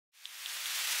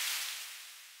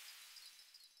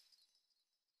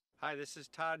Hi, this is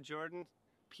Todd Jordan,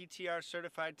 PTR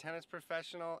certified tennis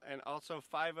professional and also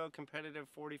 5-0 competitive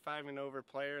 45 and over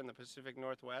player in the Pacific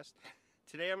Northwest.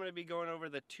 Today I'm going to be going over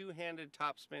the two-handed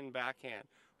topspin backhand.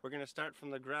 We're going to start from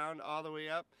the ground all the way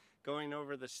up, going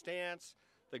over the stance,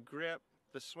 the grip,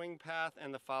 the swing path,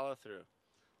 and the follow-through.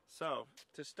 So,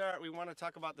 to start, we want to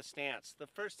talk about the stance. The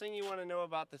first thing you want to know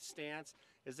about the stance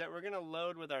is that we're going to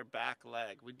load with our back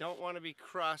leg. We don't want to be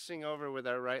crossing over with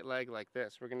our right leg like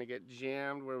this. We're going to get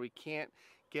jammed where we can't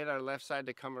get our left side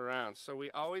to come around. So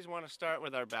we always want to start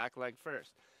with our back leg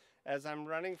first. As I'm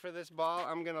running for this ball,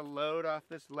 I'm going to load off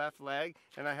this left leg,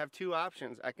 and I have two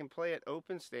options. I can play it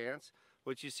open stance,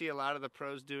 which you see a lot of the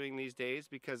pros doing these days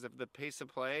because of the pace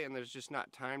of play, and there's just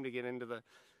not time to get into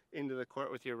the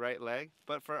court with your right leg.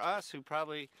 But for us who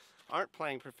probably aren't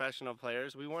playing professional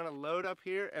players, we want to load up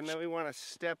here and then we want to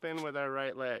step in with our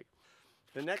right leg.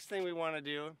 The next thing we want to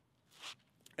do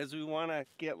is we want to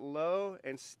get low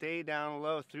and stay down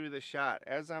low through the shot.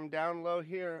 As I'm down low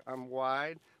here, I'm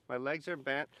wide, my legs are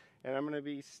bent, and I'm going to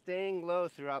be staying low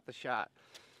throughout the shot.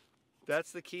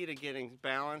 That's the key to getting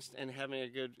balanced and having a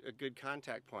good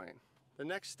contact point. The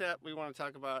next step we want to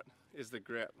talk about is the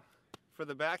grip. For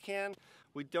the backhand,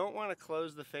 we don't want to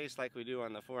close the face like we do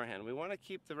on the forehand. We want to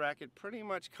keep the racket pretty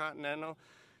much continental.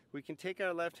 We can take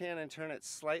our left hand and turn it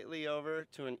slightly over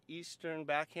to an Eastern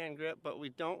backhand grip, but we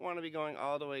don't want to be going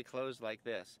all the way closed like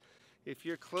this. If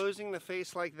you're closing the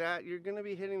face like that, you're going to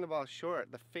be hitting the ball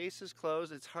short. The face is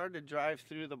closed, it's hard to drive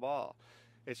through the ball.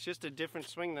 It's just a different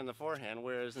swing than the forehand,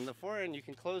 whereas in the forehand you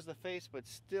can close the face but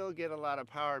still get a lot of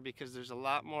power because there's a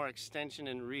lot more extension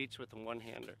and reach with the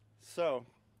one-hander. So,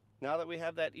 now that we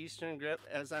have that Eastern grip,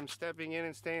 as I'm stepping in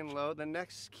and staying low, the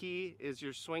next key is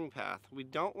your swing path. We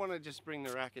don't want to just bring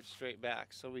the racket straight back,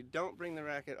 so we don't bring the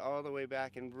racket all the way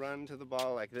back and run to the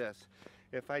ball like this.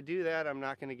 If I do that, I'm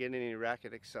not going to get any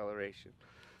racket acceleration.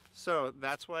 So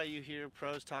that's why you hear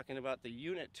pros talking about the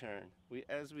unit turn.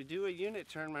 As we do a unit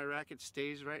turn, my racket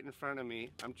stays right in front of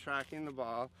me. I'm tracking the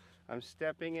ball, I'm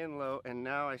stepping in low, and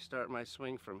now I start my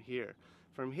swing from here.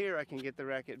 From here, I can get the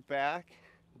racket back,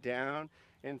 down,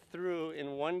 and through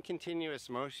in one continuous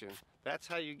motion. That's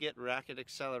how you get racket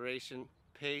acceleration,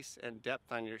 pace, and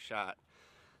depth on your shot.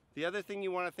 The other thing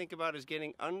you want to think about is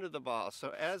getting under the ball.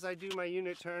 So as I do my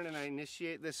unit turn and I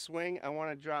initiate this swing, I want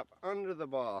to drop under the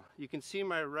ball. You can see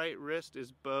my right wrist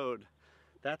is bowed.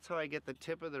 That's how I get the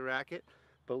tip of the racket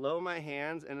below my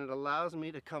hands, and it allows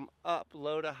me to come up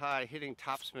low to high, hitting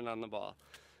topspin on the ball.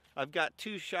 I've got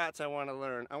two shots I want to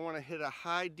learn. I want to hit a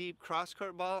high, deep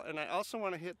cross-court ball, and I also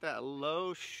want to hit that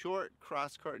low, short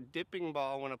cross-court dipping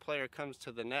ball when a player comes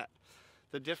to the net.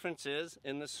 The difference is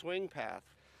in the swing path.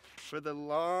 For the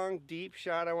long, deep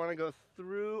shot, I want to go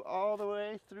through all the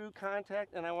way through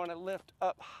contact, and I want to lift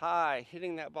up high,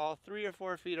 hitting that ball 3 or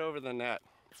 4 feet over the net.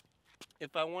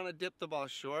 If I want to dip the ball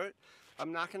short,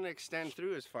 I'm not going to extend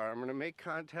through as far. I'm going to make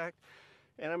contact,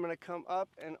 and I'm going to come up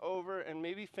and over and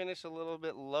maybe finish a little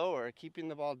bit lower, keeping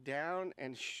the ball down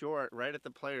and short right at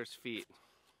the player's feet.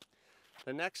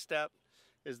 The next step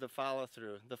is the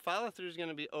follow-through. The follow-through is going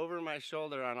to be over my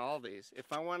shoulder on all these. If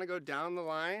I want to go down the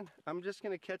line, I'm just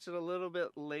going to catch it a little bit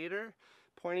later,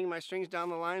 pointing my strings down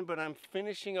the line, but I'm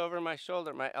finishing over my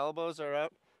shoulder. My elbows are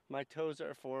up, my toes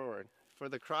are forward. For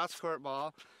the cross-court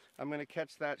ball, I'm going to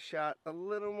catch that shot a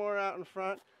little more out in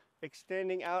front,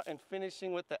 extending out and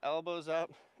finishing with the elbows up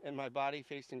and my body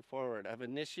facing forward. I've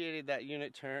initiated that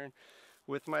unit turn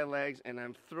with my legs, and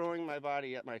I'm throwing my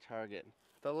body at my target.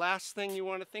 The last thing you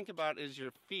want to think about is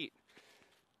your feet.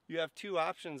 You have two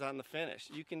options on the finish.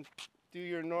 You can do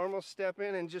your normal step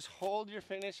in and just hold your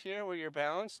finish here where you're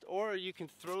balanced, or you can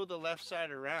throw the left side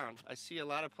around. I see a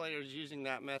lot of players using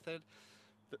that method.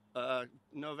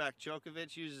 Novak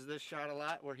Djokovic uses this shot a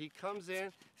lot, where he comes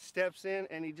in, steps in,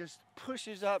 and he just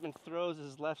pushes up and throws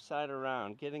his left side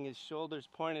around, getting his shoulders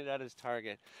pointed at his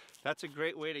target. That's a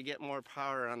great way to get more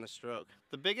power on the stroke.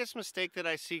 The biggest mistake that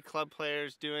I see club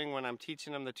players doing when I'm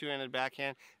teaching them the two-handed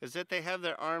backhand is that they have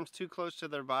their arms too close to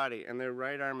their body and their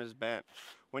right arm is bent.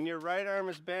 When your right arm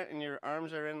is bent and your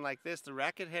arms are in like this, the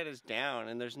racket head is down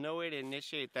and there's no way to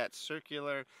initiate that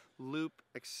circular loop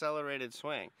accelerated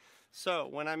swing. So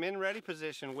when I'm in ready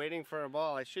position waiting for a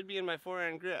ball, I should be in my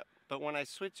forehand grip. But when I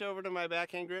switch over to my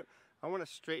backhand grip, I want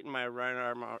to straighten my right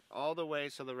arm out all the way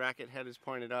so the racket head is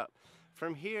pointed up.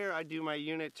 From here, I do my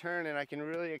unit turn and I can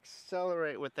really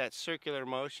accelerate with that circular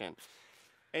motion.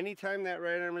 Anytime that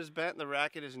right arm is bent, the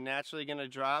racket is naturally going to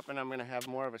drop, and I'm going to have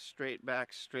more of a straight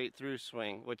back, straight through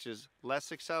swing, which is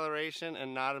less acceleration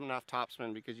and not enough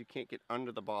topspin because you can't get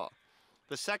under the ball.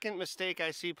 The second mistake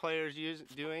I see players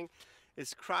doing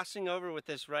is crossing over with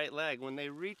this right leg. When they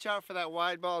reach out for that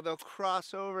wide ball, they'll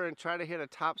cross over and try to hit a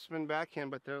topspin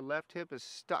backhand, but their left hip is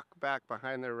stuck back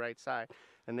behind their right side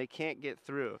and they can't get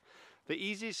through. The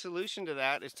easy solution to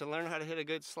that is to learn how to hit a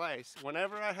good slice.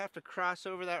 Whenever I have to cross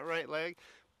over that right leg,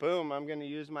 boom, I'm going to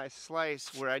use my slice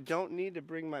where I don't need to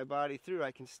bring my body through.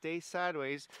 I can stay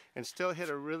sideways and still hit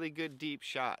a really good deep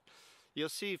shot. You'll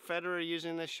see Federer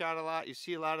using this shot a lot. You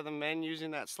see a lot of the men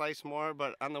using that slice more,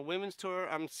 but on the women's tour,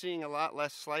 I'm seeing a lot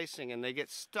less slicing, and they get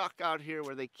stuck out here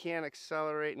where they can't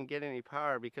accelerate and get any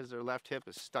power because their left hip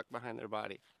is stuck behind their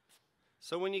body.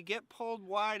 So when you get pulled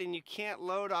wide and you can't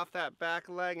load off that back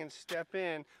leg and step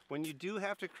in, when you do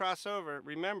have to cross over,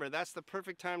 remember, that's the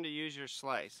perfect time to use your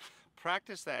slice.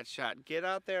 Practice that shot. Get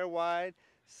out there wide,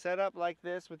 set up like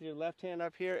this with your left hand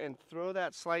up here, and throw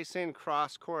that slice in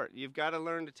cross court. You've got to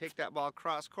learn to take that ball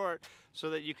cross court so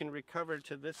that you can recover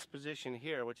to this position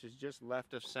here, which is just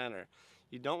left of center.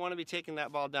 You don't want to be taking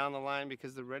that ball down the line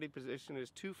because the ready position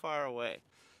is too far away.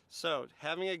 So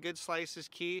having a good slice is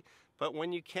key, but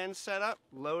when you can set up,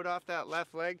 load off that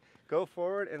left leg, go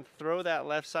forward and throw that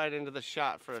left side into the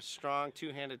shot for a strong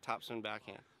two-handed topspin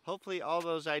backhand. Hopefully all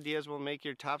those ideas will make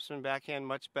your topspin backhand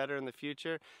much better in the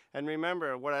future. And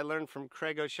remember what I learned from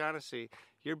Craig O'Shaughnessy,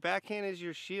 your backhand is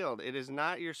your shield. It is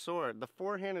not your sword. The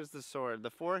forehand is the sword.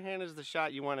 The forehand is the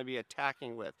shot you want to be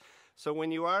attacking with. So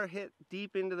when you are hit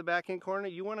deep into the backhand corner,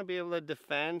 you want to be able to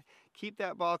defend, keep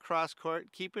that ball cross court,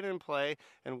 keep it in play,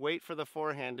 and wait for the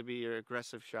forehand to be your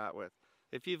aggressive shot with.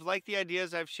 If you've liked the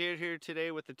ideas I've shared here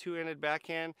today with the two-handed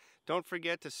backhand, don't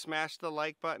forget to smash the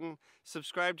like button,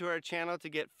 subscribe to our channel to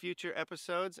get future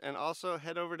episodes, and also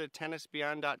head over to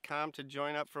tennisbeyond.com to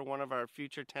join up for one of our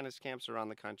future tennis camps around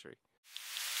the country.